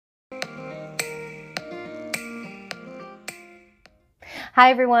Hi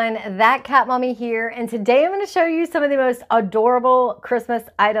everyone, That Cat Mommy here, and today I'm going to show you some of the most adorable Christmas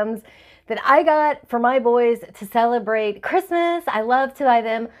items that I got for my boys to celebrate Christmas. I love to buy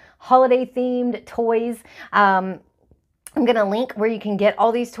them holiday themed toys. I'm going to link where you can get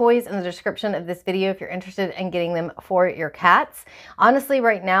all these toys in the description of this video if you're interested in getting them for your cats. Honestly,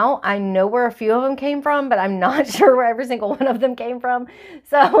 right now, I know where a few of them came from, but I'm not sure where every single one of them came from.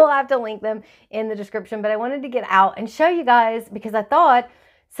 So we'll have to link them in the description. But I wanted to get out and show you guys because I thought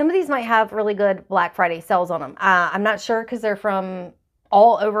some of these might have really good Black Friday sales on them. I'm not sure because they're from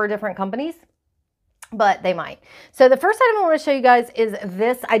all over different companies, but they might. So the first item I want to show you guys is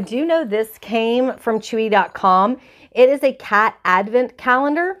this. I do know this came from Chewy.com. It is a cat advent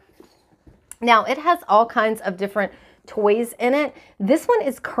calendar. Now it has all kinds of different toys in it. This one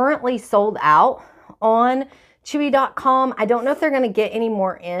is currently sold out on Chewy.com. I don't know if they're going to get any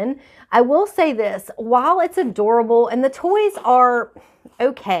more in. I will say this, while it's adorable and the toys are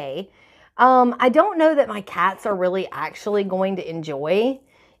okay, I don't know that my cats are really actually going to enjoy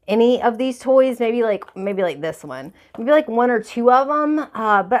any of these toys. Maybe like this one, maybe like one or two of them.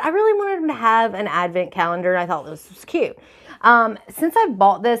 But I really wanted them to have an advent calendar. I thought this was cute. Since I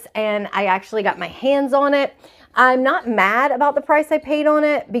bought this and I actually got my hands on it, I'm not mad about the price I paid on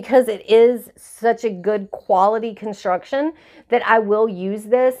it because it is such a good quality construction that I will use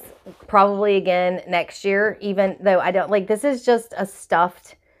this probably again next year, even though I don't like, this is just a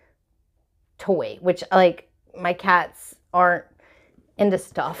stuffed toy, which like my cats aren't into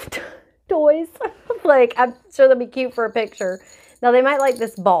stuffed toys. Like, I'm sure they'll be cute for a picture. Now they might like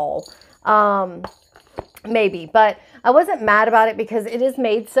this ball, maybe, but I wasn't mad about it because it is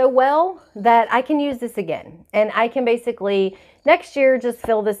made so well that I can use this again. And I can basically next year just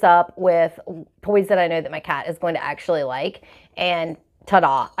fill this up with toys that I know that my cat is going to actually like, and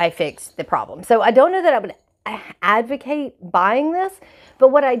ta-da, I fixed the problem. So I don't know that I would advocate buying this, but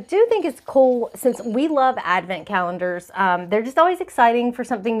what I do think is cool, since we love advent calendars, they're just always exciting for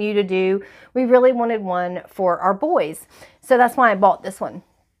something new to do. We really wanted one for our boys, so that's why I bought this one.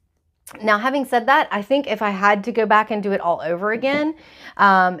 Now, having said that, I think if I had to go back and do it all over again,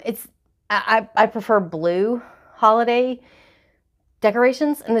 I prefer blue holiday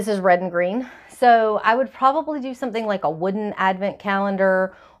decorations, and this is red and green. So I would probably do something like a wooden advent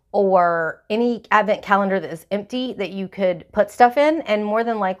calendar or any advent calendar that is empty that you could put stuff in. And more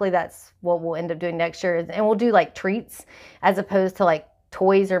than likely that's what we'll end up doing next year. And we'll do like treats as opposed to like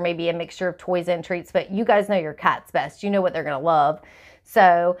toys, or maybe a mixture of toys and treats. But you guys know your cats best. You know what they're going to love.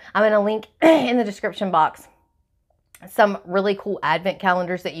 So I'm going to link in the description box some really cool advent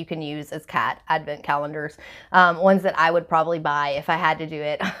calendars that you can use as cat advent calendars. Ones that I would probably buy if I had to do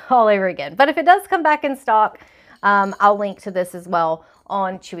it all over again. But if it does come back in stock, I'll link to this as well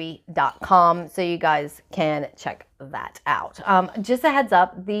on Chewy.com so you guys can check that out. Just a heads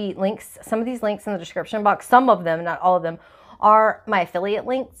up, the links, some of these links in the description box, some of them, not all of them, are my affiliate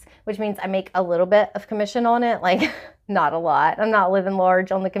links, which means I make a little bit of commission on it, like not a lot. I'm not living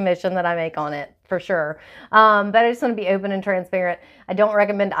large on the commission that I make on it, for sure. But I just want to be open and transparent. I don't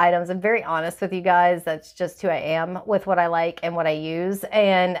recommend items. I'm very honest with you guys. That's just who I am with what I like and what I use.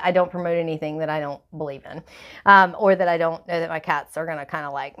 And I don't promote anything that I don't believe in, or that I don't know that my cats are going to kind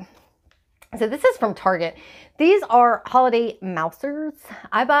of like. So this is from Target. These are holiday mousers.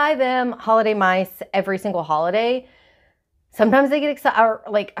 I buy them holiday mice every single holiday. Sometimes they get excited, or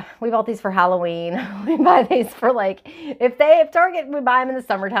like we bought these for Halloween. We buy these for like, if Target, we buy them in the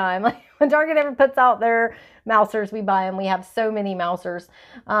summertime. Like when Target ever puts out their mousers, we buy them. We have so many mousers.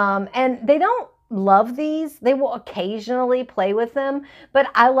 And they don't love these. They will occasionally play with them, but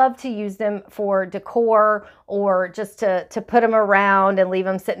I love to use them for decor or just to put them around and leave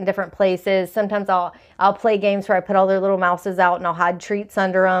them sit in different places. Sometimes I'll play games where I put all their little mouses out and I'll hide treats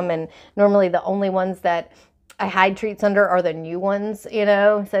under them. And normally the only ones that I hide treats under are the new ones, you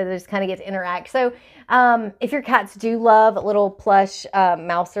know, so they just kind of get to interact. So if your cats do love little plush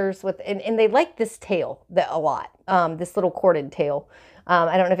mousers with, and they like this tail a lot, this little corded tail.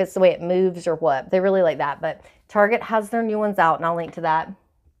 I don't know if it's the way it moves or what. They really like that, but Target has their new ones out, and I'll link to that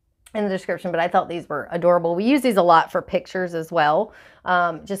in the description. But I thought these were adorable. We use these a lot for pictures as well,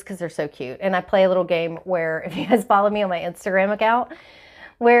 just because they're so cute. And I play a little game where, if you guys follow me on my Instagram account,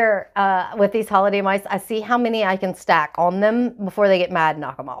 where with these holiday mice, I see how many I can stack on them before they get mad and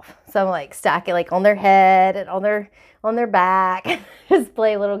knock them off. So I'm like stack it like on their head and on their back, just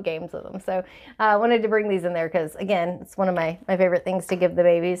play little games with them. So I wanted to bring these in there because, again, it's one of my favorite things to give the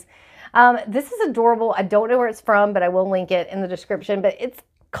babies. This is adorable. I don't know where it's from, but I will link it in the description. But it's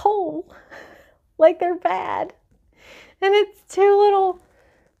cool, like they're bad. And it's two little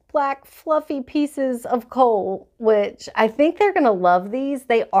black fluffy pieces of coal, which I think they're going to love these.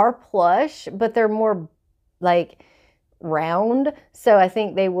 They are plush, but they're more like round. So I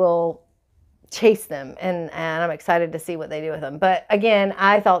think they will chase them, and I'm excited to see what they do with them. But again,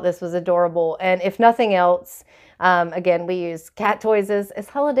 I thought this was adorable. And if nothing else, again, we use cat toys as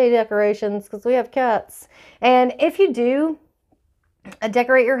holiday decorations because we have cats. And if you do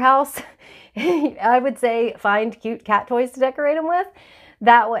decorate your house, I would say find cute cat toys to decorate them with,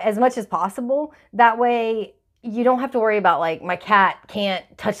 that way, as much as possible. That way you don't have to worry about like, my cat can't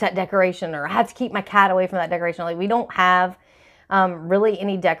touch that decoration, or I have to keep my cat away from that decoration. Like, we don't have really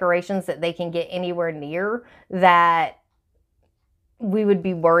any decorations that they can get anywhere near that we would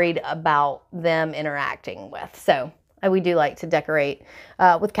be worried about them interacting with. So we do like to decorate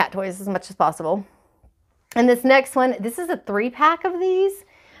with cat toys as much as possible. And this next one, this is a 3-pack of these.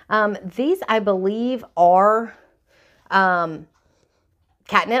 These, I believe, are catnip.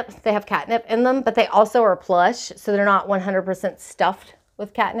 They have catnip in them, but they also are plush, so they're not 100% stuffed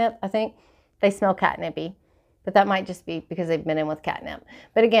with catnip. I think they smell catnippy, but that might just be because they've been in with catnip.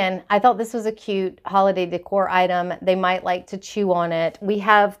 But again, I thought this was a cute holiday decor item. They might like to chew on it. We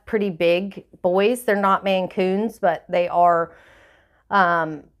have pretty big boys. They're not Maine Coons, but they are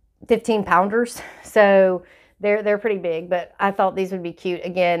 15-pounders. So they're pretty big, but I thought these would be cute.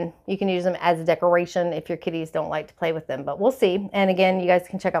 Again, you can use them as a decoration if your kitties don't like to play with them, but we'll see. And again, you guys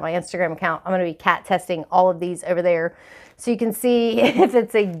can check out my Instagram account. I'm going to be cat testing all of these over there, so you can see if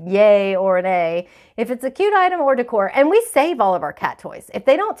it's a yay or an A, if it's a cute item or decor. And we save all of our cat toys. If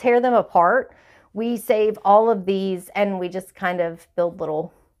they don't tear them apart, we save all of these, and we just kind of build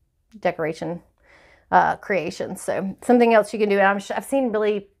little decoration creations. So something else you can do. And I've seen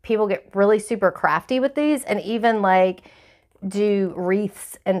really people get really super crafty with these, and even like do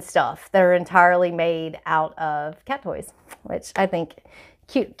wreaths and stuff that are entirely made out of cat toys, which I think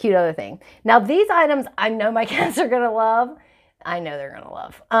cute other thing. Now these items, I know my cats are gonna love. I know they're gonna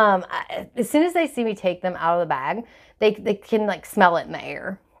love. As soon as they see me take them out of the bag, they can like smell it in the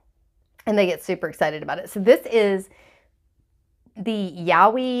air, and they get super excited about it. So this is the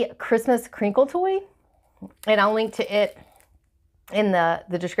Yowie Christmas Crinkle Toy, and I'll link to it in the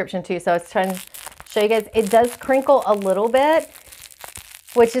description too. So I was trying to show you guys. It does crinkle a little bit,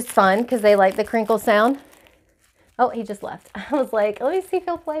 which is fun because they like the crinkle sound. Oh, he just left. I was like, let me see if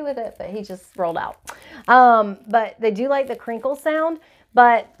he'll play with it, but he just rolled out. But they do like the crinkle sound,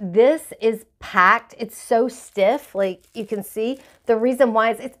 but this is packed. It's so stiff, like you can see. The reason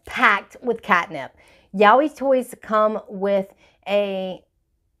why is it's packed with catnip. Yowie toys come with a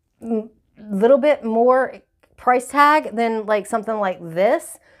little bit more price tag than like something like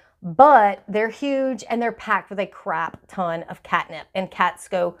this, but they're huge and they're packed with a crap ton of catnip, and cats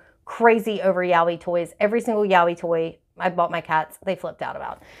go crazy over Yowie toys. Every single Yowie toy I bought my cats, they flipped out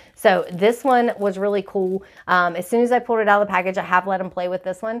about. So this one was really cool. As soon as I pulled it out of the package, I have let them play with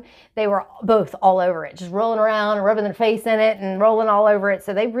this one. They were both all over it, just rolling around and rubbing their face in it and rolling all over it.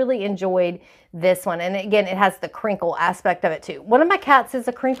 So they really enjoyed this one. And again, it has the crinkle aspect of it too. One of my cats is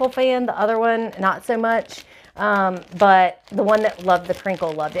a crinkle fan. The other one, not so much. But the one that loved the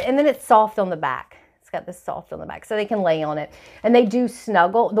crinkle loved it. And then it's soft on the back. Got this soft on the back, so they can lay on it, and they do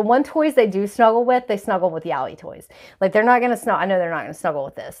snuggle. The one toys they do snuggle with, they snuggle with Yowie toys. Like they're not going to snuggle. I know they're not going to snuggle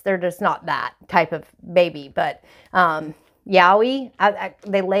with this. They're just not that type of baby. But Yowie,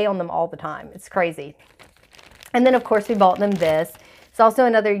 they lay on them all the time. It's crazy. And then of course we bought them this. It's also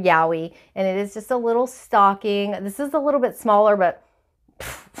another Yowie, and it is just a little stocking. This is a little bit smaller, but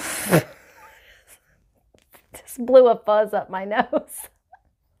just blew a fuzz up my nose.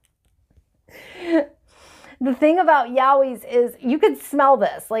 The thing about Yowies is you could smell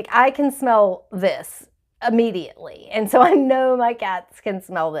this. Like I can smell this immediately. And so I know my cats can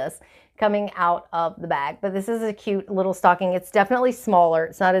smell this coming out of the bag. But this is a cute little stocking. It's definitely smaller.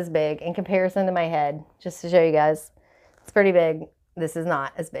 It's not as big in comparison to my head, just to show you guys. It's pretty big. This is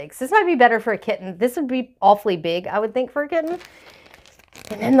not as big. So this might be better for a kitten. This would be awfully big, I would think, for a kitten.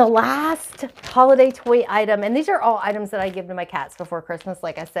 And then the last holiday toy item, and these are all items that I give to my cats before Christmas.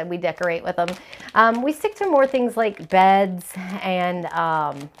 Like I said, we decorate with them. We stick to more things like beds and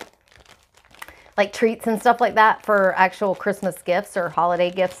like treats and stuff like that for actual Christmas gifts or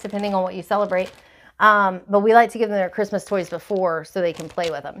holiday gifts, depending on what you celebrate. But we like to give them their Christmas toys before so they can play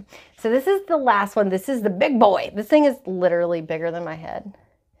with them. So this is the last one. This is the big boy. This thing is literally bigger than my head.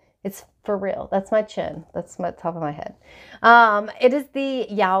 It's for real. That's my chin. That's my top of my head. It is the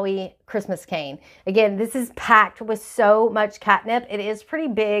Yowie Christmas cane. Again, this is packed with so much catnip. It is pretty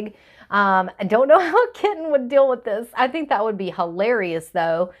big. I don't know how a kitten would deal with this. I think that would be hilarious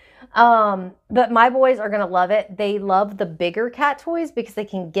though. But my boys are going to love it. They love the bigger cat toys because they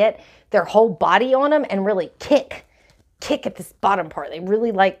can get their whole body on them and really kick at this bottom part. They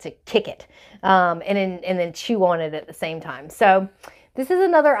really like to kick it and then chew on it at the same time. So this is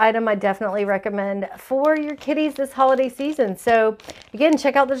another item I definitely recommend for your kitties this holiday season. So again,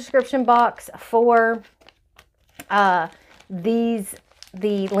 check out the description box for the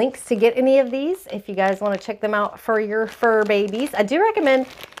links to get any of these if you guys want to check them out for your fur babies. I do recommend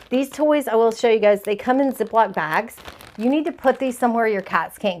these toys. I will show you guys. They come in Ziploc bags. You need to put these somewhere your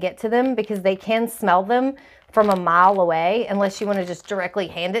cats can't get to them because they can smell them from a mile away. Unless you want to just directly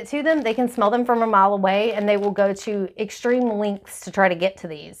hand it to them, they can smell them from a mile away and they will go to extreme lengths to try to get to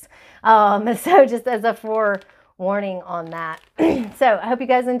these. So just as a forewarning on that. So I hope you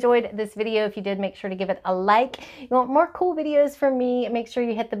guys enjoyed this video. If you did, make sure to give it a like. You want more cool videos from me, make sure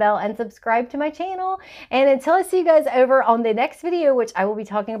you hit the bell and subscribe to my channel. And until I see you guys over on the next video, which I will be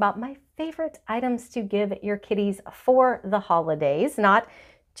talking about my favorite items to give your kitties for the holidays, not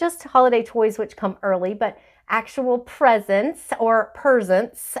just holiday toys which come early, but actual presents or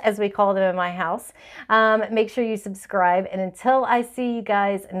presents as we call them in my house. Make sure you subscribe, and until I see you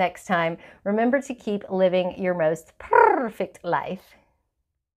guys next time, remember to keep living your most perfect life.